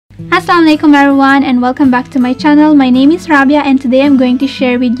Assalamualaikum everyone, and welcome back to my channel. My name is Rabia, and today I'm going to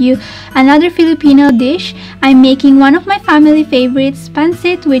share with you another Filipino dish. I'm making one of my family favorites,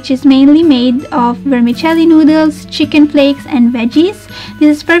 pancit, which is mainly made of vermicelli noodles, chicken flakes, and veggies.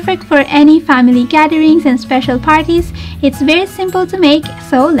 This is perfect for any family gatherings and special parties. It's very simple to make,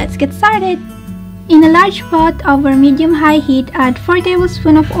 so let's get started. In a large pot over medium-high heat, add 4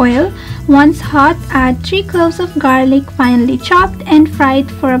 tablespoons of oil. Once hot, add 3 cloves of garlic finely chopped and fried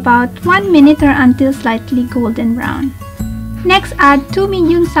for about 1 minute or until slightly golden brown. Next, add 2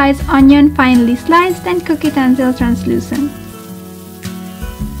 medium-sized onions finely sliced and cook it until translucent.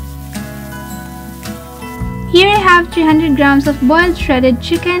 Here I have 300 grams of boiled shredded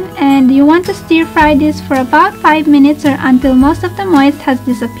chicken, and you want to stir fry this for about 5 minutes or until most of the moist has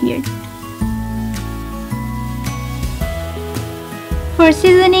disappeared. For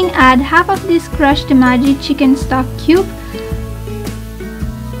seasoning, add half of this crushed Maggi chicken stock cube,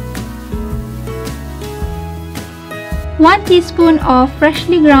 one teaspoon of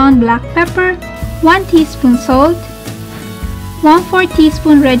freshly ground black pepper, 1 teaspoon salt, 1/4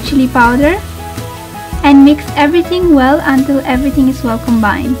 teaspoon red chili powder, and mix everything well until everything is well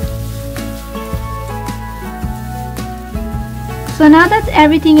combined. So now that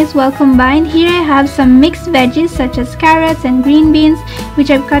everything is well combined, here I have some mixed veggies such as carrots and green beans, which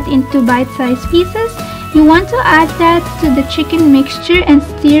I've cut into bite-sized pieces. You want to add that to the chicken mixture and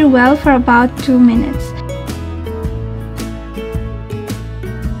stir well for about 2 minutes.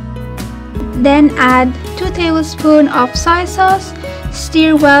 Then add 2 tablespoons of soy sauce,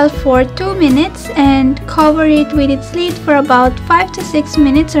 stir well for 2 minutes, and cover it with its lid for about 5 to 6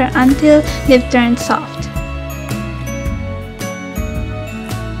 minutes or until they've turned soft.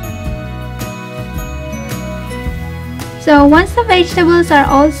 So once the vegetables are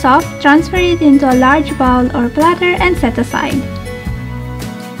all soft, transfer it into a large bowl or platter and set aside.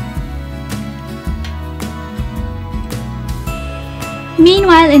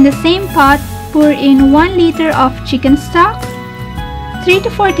 Meanwhile, in the same pot, pour in 1 liter of chicken stock, 3 to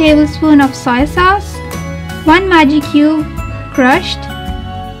 4 tablespoons of soy sauce, 1 Maggi cube crushed,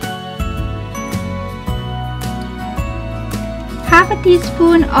 half a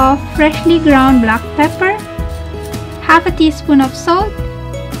teaspoon of freshly ground black pepper, half a teaspoon of salt,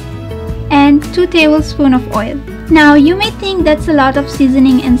 and 2 tablespoons of oil. Now you may think that's a lot of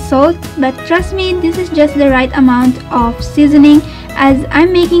seasoning and salt, but trust me, this is just the right amount of seasoning, as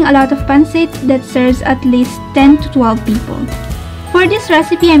I'm making a lot of pancit that serves at least 10 to 12 people. For this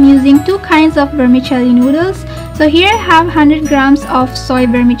recipe, I'm using 2 kinds of vermicelli noodles. So here I have 100 grams of soy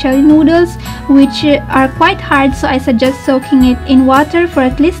vermicelli noodles, which are quite hard, so I suggest soaking it in water for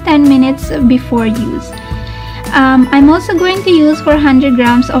at least 10 minutes before use. I'm also going to use 400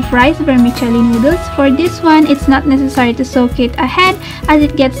 grams of rice vermicelli noodles. For this one, it's not necessary to soak it ahead as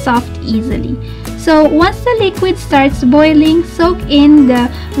it gets soft easily. So once the liquid starts boiling, soak in the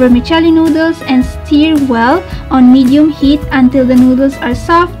vermicelli noodles and stir well on medium heat until the noodles are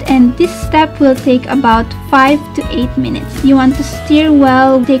soft, and this step will take about 5 to 8 minutes. You want to stir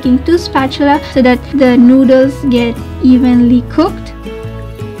well, taking 2 spatulas so that the noodles get evenly cooked.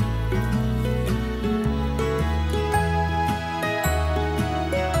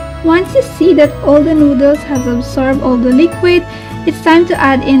 Once you see that all the noodles has absorbed all the liquid, it's time to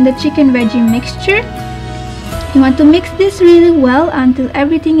add in the chicken veggie mixture. You want to mix this really well until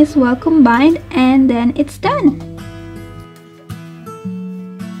everything is well combined, and then it's done.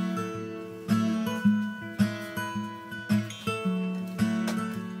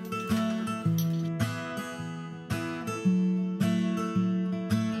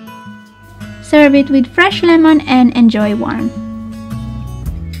 Serve it with fresh lemon and enjoy warm.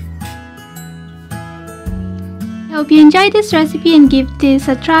 I hope you enjoyed this recipe and give this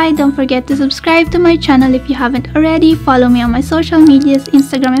a try. Don't forget to subscribe to my channel if you haven't already. Follow me on my social medias,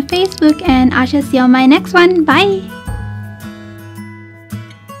 Instagram and Facebook, and I shall see you on my next one. Bye!